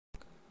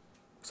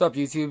What's up,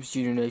 YouTube? It's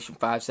Junior Nation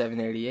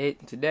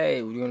 5788.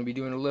 Today we're going to be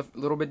doing a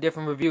little bit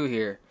different review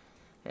here.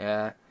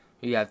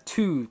 We have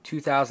two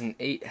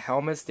 2008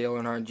 helmets, Dale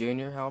Earnhardt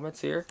Jr. helmets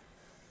here.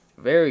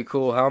 Very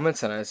cool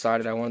helmets, and I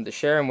decided I wanted to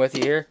share them with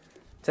you here.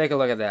 Take a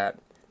look at that.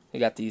 You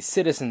got the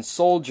Citizen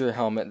Soldier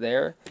helmet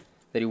there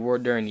that he wore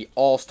during the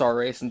All-Star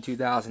race in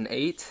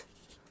 2008.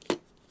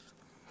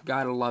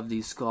 Gotta love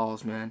these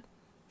skulls, man.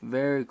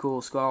 Very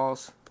cool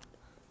skulls.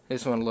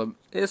 This one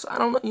I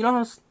don't know. You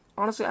know,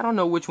 honestly, I don't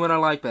know which one I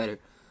like better.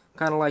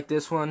 Kind of like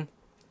this one,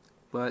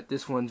 but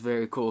this one's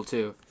very cool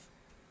too.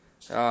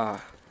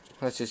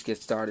 Let's just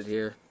get started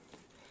here.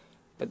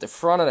 At the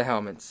front of the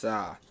helmets,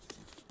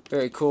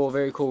 very cool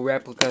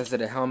replicas of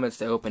the helmets.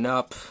 They open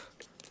up,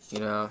 you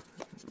know.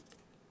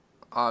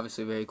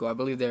 Obviously very cool. I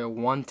believe they're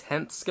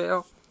 1/10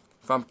 scale,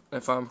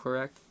 if I'm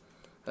correct.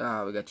 We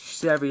got your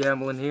Chevy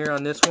emblem here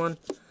on this one.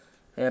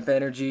 Amp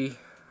energy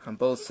on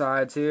both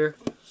sides here.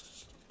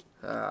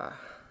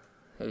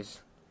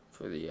 Here's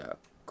for the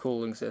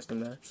cooling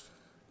system there,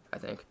 I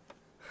think.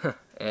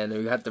 And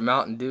we got the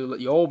Mountain Dew,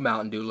 the old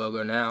Mountain Dew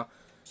logo now,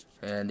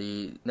 and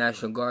the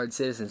National Guard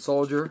Citizen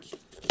Soldier.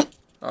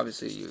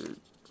 Obviously, you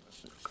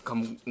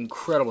come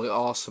incredibly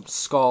awesome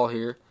skull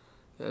here,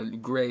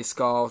 gray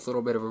skull with a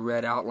little bit of a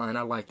red outline.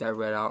 I like that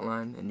red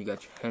outline. And you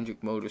got your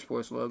Hendrick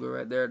Motorsports logo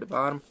right there at the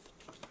bottom,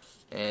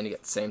 and you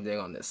got the same thing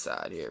on this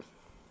side here.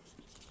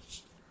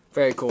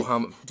 Very cool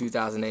helmet from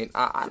 2008.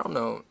 I don't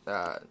know.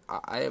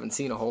 I haven't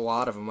seen a whole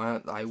lot of them.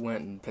 I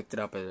went and picked it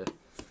up at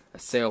a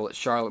sale at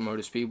Charlotte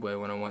Motor Speedway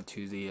when I went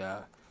to the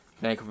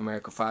Bank of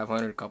America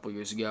 500 a couple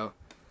years ago.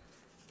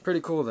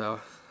 Pretty cool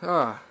though.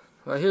 Well,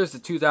 here's the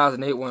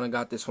 2008 one. I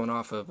got this one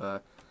off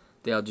of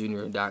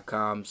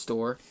DaleJr.com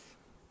store,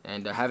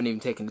 and I haven't even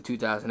taken the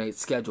 2008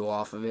 schedule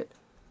off of it.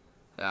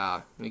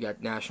 We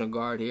got National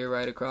Guard here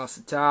right across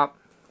the top,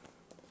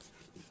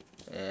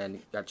 and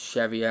you got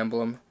Chevy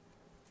emblem.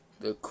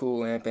 The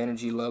cool Amp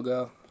Energy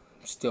logo.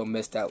 Still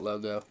miss that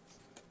logo.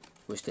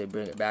 Wish they'd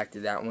bring it back to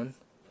that one.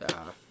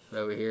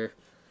 Over here,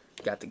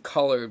 got the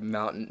colored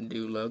Mountain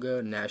Dew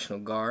logo, National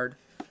Guard.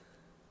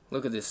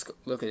 Look at this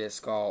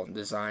skull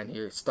design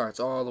here. It starts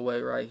all the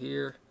way right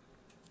here.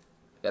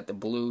 Got the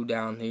blue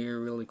down here,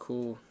 really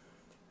cool.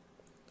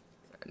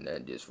 And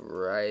then just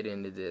right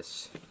into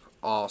this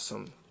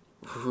awesome,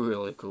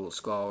 really cool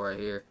skull right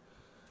here.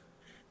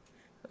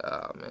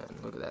 Oh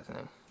man, look at that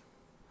thing.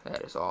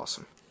 That is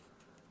awesome.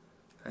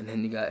 And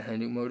then you got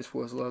Hendrick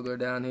Motorsports logo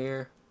down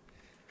here.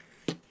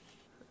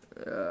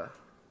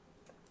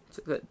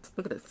 Look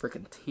at the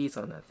freaking teeth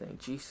on that thing.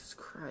 Jesus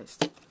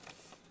Christ.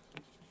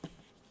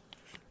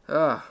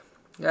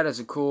 That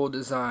is a cool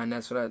design.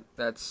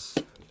 That's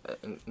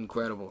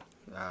incredible.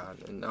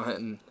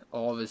 And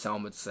all of his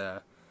helmets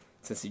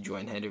since he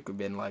joined Hendrick have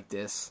been like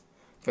this.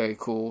 Very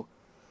cool.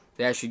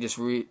 They actually just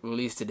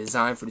released a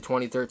design for the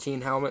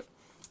 2013 helmet.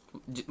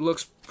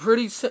 Looks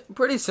pretty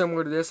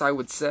similar to this, I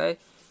would say.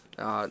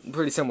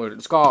 Pretty similar to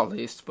the skull at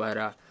least,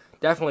 but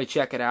definitely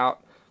check it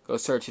out. Go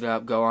search it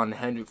up. Go on the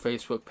Hendrick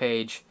Facebook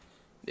page.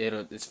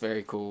 It's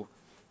very cool.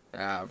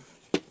 Yeah,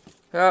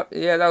 that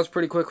was a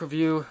pretty quick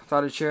review.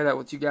 Thought I'd share that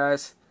with you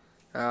guys.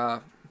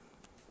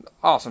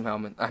 Awesome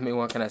helmet. I mean,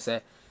 what can I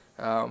say?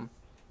 I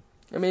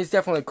mean, it's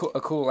definitely a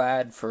cool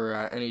ad for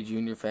any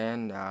Junior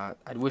fan. I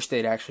wish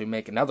they'd actually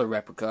make another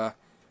replica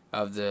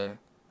of them.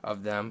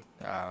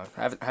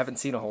 Haven't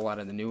seen a whole lot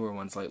of the newer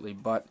ones lately,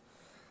 but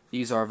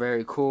these are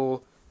very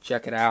cool.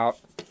 Check it out.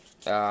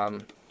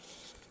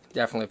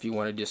 Definitely if you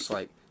want to just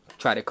like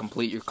try to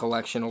complete your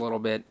collection a little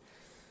bit.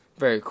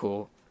 Very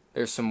cool.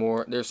 There's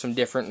some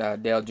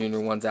different Dale Jr.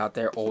 ones out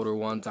there, older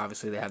ones.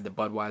 Obviously they have the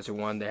Budweiser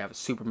one. They have a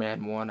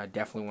Superman one. I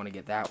definitely want to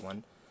get that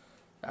one.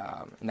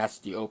 And that's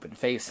the open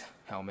face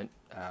helmet.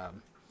 But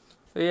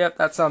yeah,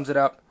 that sums it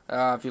up.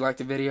 If you liked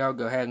the video,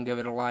 go ahead and give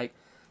it a like.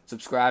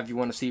 Subscribe if you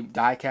want to see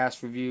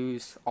diecast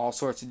reviews, all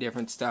sorts of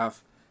different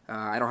stuff.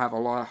 I don't have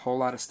a whole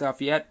lot of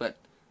stuff yet, but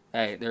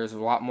hey, there's a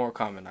lot more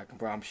coming. I can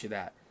promise you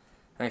that.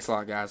 Thanks a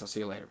lot, guys. I'll see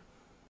you later.